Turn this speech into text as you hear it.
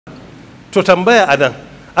to tambaya anan,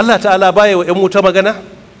 Allah ta'ala baya wa 'yan wuta magana?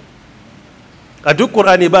 A duk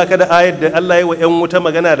ƙur'ani ba ka da ayar da Allah ya wa 'yan wuta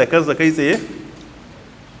magana da kansa kai tsaye?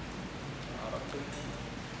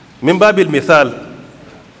 Min babil misal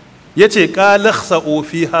ya ce ƙalaksa'u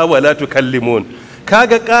fiha wa la tukallimun.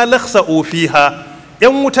 Kaga ƙalaksa'u fiha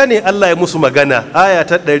 'yan wuta ne Allah ya musu magana, aya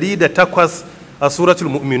ta 108 a suratul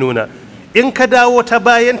mu'minuna. In ka dawo ta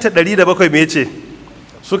bayan ta 107 me ce?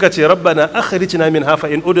 Suka ce rabbana akhrijna minha fa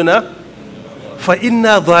in udna fa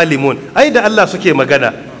inna zalimun. Ai da Allah suke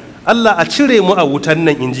magana, Allah a cire mu a wutan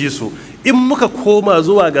nan, in ji su, in muka koma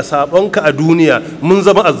zuwa ga sabonka a duniya mun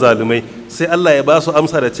zama azzalumai. Sai Allah ya ba su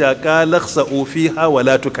amsa da cewa qalakhsa'u fiha wa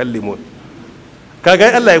la tukallimun.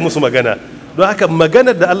 Kaga Allah ya musu magana. Don haka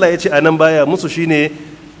maganar da Allah ya ce anan baya musu shine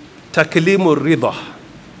taklimur ridha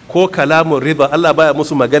ko kalamun ridha. Allah baya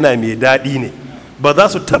musu magana mai daɗi ne, ba za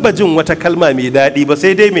su taba jin wata kalma mai daɗi ba,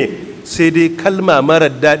 sai dai me, sai dai kalma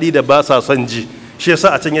marar daɗi da ba sa son ji. Shi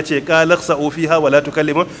yasa a can yace qalakhsa'u fiha wa la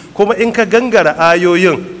tukallimun. Kuma in ka gangara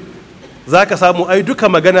ayoyin zaka samu ai duka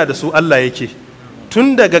magana da su Allah yake,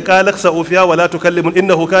 tun daga qalakhsa'u fiha wa la tukallimun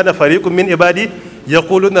innahu kana fariqun min ibadi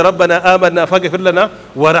yaquluna rabbana amanna faghfir lana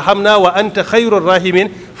warhamna wa anta khairur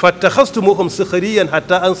rahimin fattakhastumuhum sukhriyan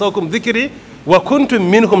hatta ansawkum dhikri wa kuntum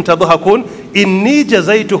minhum tadhakun inni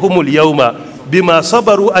jazaituhumul yawma بما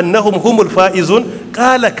صبروا أنهم هم الفائزون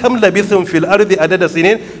قال كم لبثتم في الأرض عدد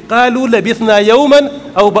سنين قالوا لبثنا يوما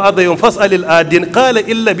أو بعض يوم فاسأل الآدين قال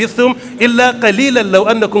إن لبثتم إلا قليلا لو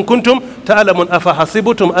أنكم كنتم تعلمون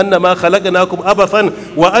أفحسبتم أنما خلقناكم عبثا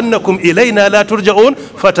وأنكم إلينا لا ترجعون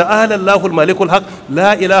فتعالى الله الملك الحق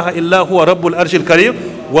لا إله إلا هو رب العرش الكريم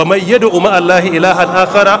ومن يدعو مع الله إلها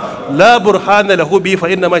آخر لا برهان له به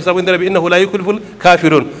فإنما يشرب عند ربه إنه لا يكلف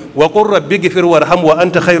الكافرون وقل رب اغفر وارحم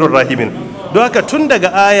وأنت خير الراحمين. Don haka tun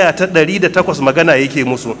daga aya ta 108 magana yake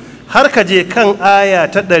musu, har ka je kan aya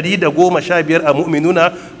ta 115 a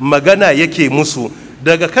mu'minuna magana yake musu,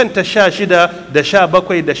 daga kan ta 16 da 17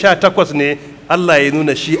 da 18 ne Allah ya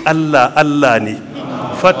nuna shi Allah Allah ne.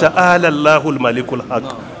 Fata'ala Allahul malikul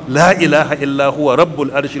haq la ilaha illa huwa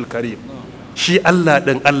rabbul arshil karim. Shi Allah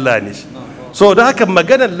din Allah ne. So da haka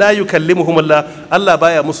maganar la yukallimuhum Allah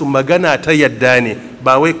baya musu magana ta yadda ne,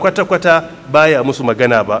 ba wai kwata-kwata baya musu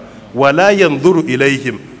magana ba. Wala yanzuru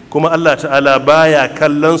ilaihim, kuma Allah ta'ala baya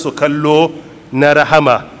kallon su kallo na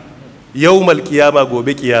rahama. Yawmal qiyama,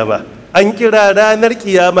 gobe kiyama. An kira ranar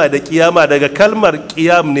kiyama da kiyama daga kalmar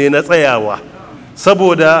qiyam ne na tsayawa,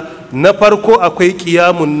 saboda na farko akwai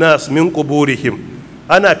qiyamun nas min quburihim,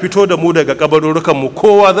 ana fito da mu daga kabarurukan mu,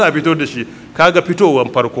 kowa za a fito da shi, kaga fitowan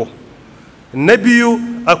farko. Na biyu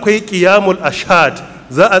akwai qiyamul ashhad,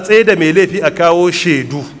 za a tsaye da mai laifi a kawo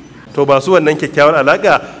shaidu. To ba su wannan kyakkyawar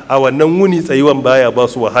alaka a wannan wuni tsayuwan baya ba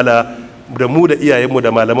su wahala, da mu da iyayenmu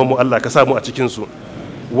da malamanmu Allah ka samu a cikinsu.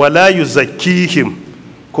 Wala yuzakkihim,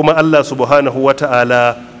 kuma Allah subhanahu wa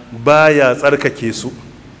ta'ala baya tsarkake su,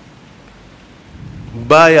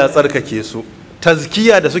 baya tsarkake su.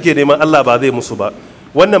 Tazkiya da suke neman Allah ba zai musu ba.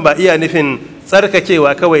 Wannan ba iya nufin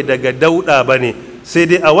tsarkakewa kawai daga dauda ba ne, sai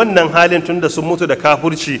dai a wannan halin tun da sun mutu da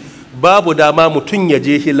kafurci babu dama mutum ya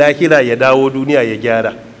je shi lahira ya dawo duniya ya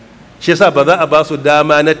gyara. Shi yasa ba za a ba su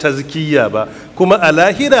dama na tazkiya ba, kuma a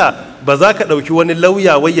lahira ba za ka ɗauki wani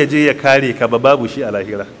lauya wai ya je ya kare ka ba, babu shi a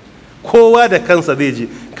lahira. Kowa da kansa zai je,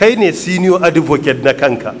 kai ne senior advocate na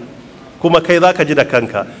kanka, kuma kai za ka ji da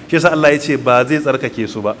kanka. Shi yasa Allah ya ce ba zai tsarkake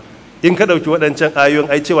su ba. In ka ɗauki waɗancan ayoyin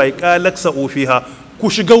ai cewa ya qalaksa fiha, ku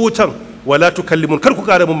shiga wutan wala tukallimun, kar ku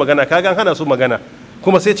ƙara mun magana, kaga an hana su magana.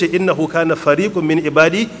 Kuma sai ce innahu kana fariqun min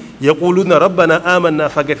ibadi yaquluna rabbana amanna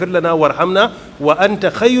faghfir lana warhamna wa anta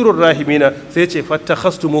khairur rahimina. Sai ce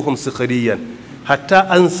fattakhastumuhum sukhriyan hatta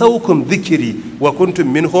ansawkum dhikri wa kuntum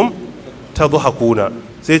minhum tadhakuna.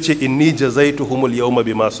 Sai ce inni jazaituhumul yawma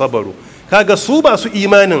bima sabaru. Kaga su ba su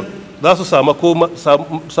imanin za su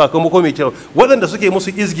sakamako mai kyau. Waɗanda suke musu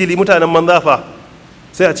izgili mutanen manzafa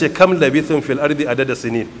sai a ce kam labithum fil ardi adada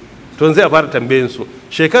sinin. To zai a fara tambayin su,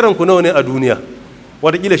 shekaran ku nawa ne a duniya?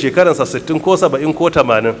 Wataƙila shekaransa 60 ko 70 ko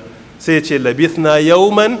 80. Sai ce labithna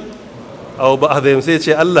yawman aw ba'dhum. Sai ce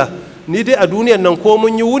Allah, ni dai a duniyan nan ko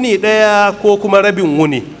mun yi wuni ɗaya ko kuma rabin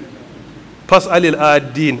wuni. Fas'alil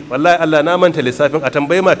adin, wallahi Allah na manta lissafin, a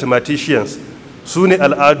tambayi mathematicians, su ne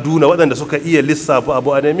al'aduna waɗanda suka iya lissafa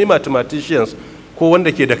abu, a nemi mathematicians ko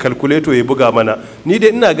wanda ke da calculator ya buga mana. Ni dai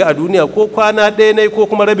ina ga a duniya ko kwana ɗaya ne ko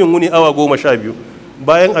kuma rabin wuni awa 12,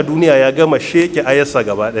 bayan a duniya ya gama sheke ayarsa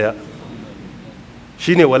gaba ɗaya.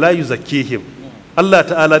 Shine wala yuzakkihim, Allah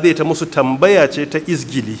ta'ala zai ta musu tambaya ce ta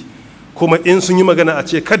izgili, kuma in sun yi magana a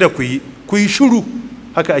ce kada ku yi shiru,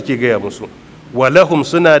 haka ake gaya musu. Walahum,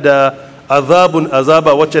 suna da azabun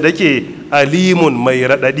azaba wacce dake alimun mai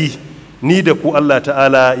raɗaɗi. ni da ku Allah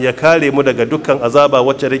ta'ala ya kare mu daga dukkan azaba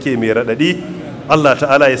wacce take mai raɗaɗi. Allah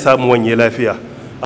ta'ala ya samu wanye lafiya.